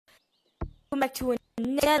back to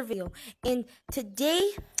another video. And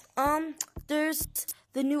today, there's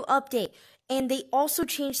the new update, and they also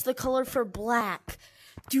changed the color for black.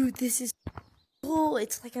 Dude, this is cool.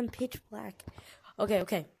 It's like I'm pitch black.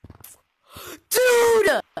 Okay.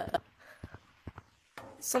 Dude!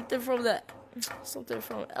 Something from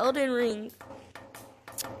Elden Ring.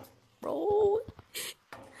 Bro.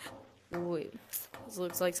 Wait. This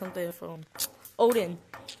looks like something from Odin.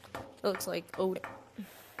 It looks like Odin.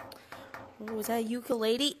 Oh, is that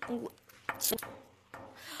ukulele?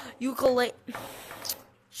 Ukulele.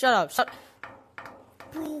 Shut up.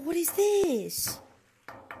 Bro, what is this?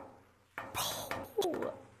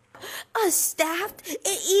 Bro. A staff?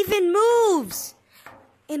 It even moves!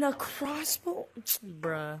 And a crossbow?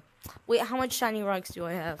 Bruh. Wait, how much shiny rocks do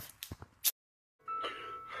I have?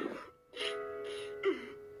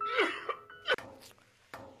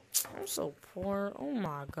 I'm so poor. Oh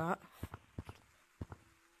my god.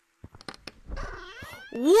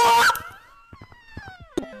 What?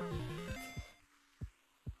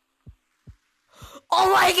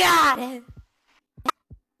 Oh my god!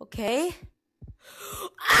 Okay.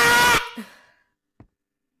 Ah!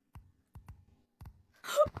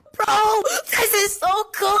 Bro, this is so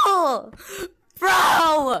cool! Bro!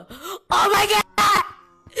 Oh my god!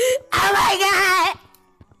 Oh my god!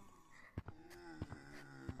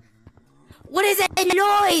 What is that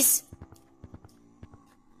noise?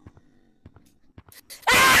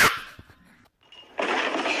 Ah!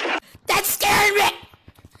 That scared me!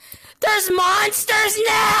 There's monsters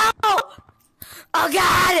now! Oh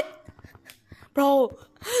god! Bro,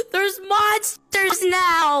 there's monsters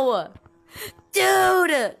now!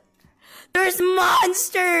 Dude! There's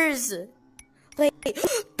monsters! Like,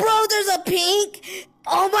 bro, there's a pink!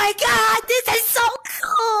 Oh my god, this is so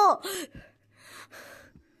cool!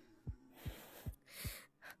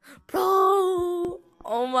 Bro!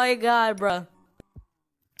 Oh my god, bro.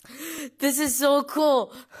 This is so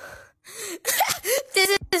cool!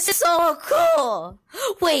 This is so cool!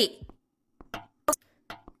 Wait!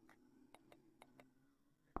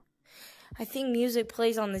 I think music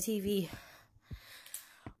plays on the TV.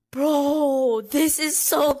 Bro, this is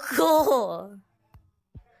so cool!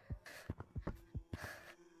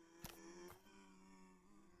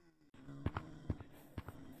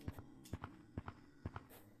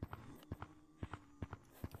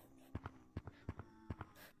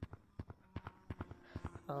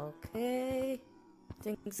 Okay,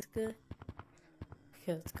 things good.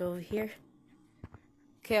 Okay, let's go over here.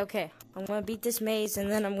 Okay. I'm gonna beat this maze and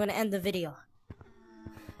then I'm gonna end the video.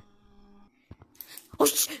 Oh,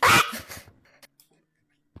 ah!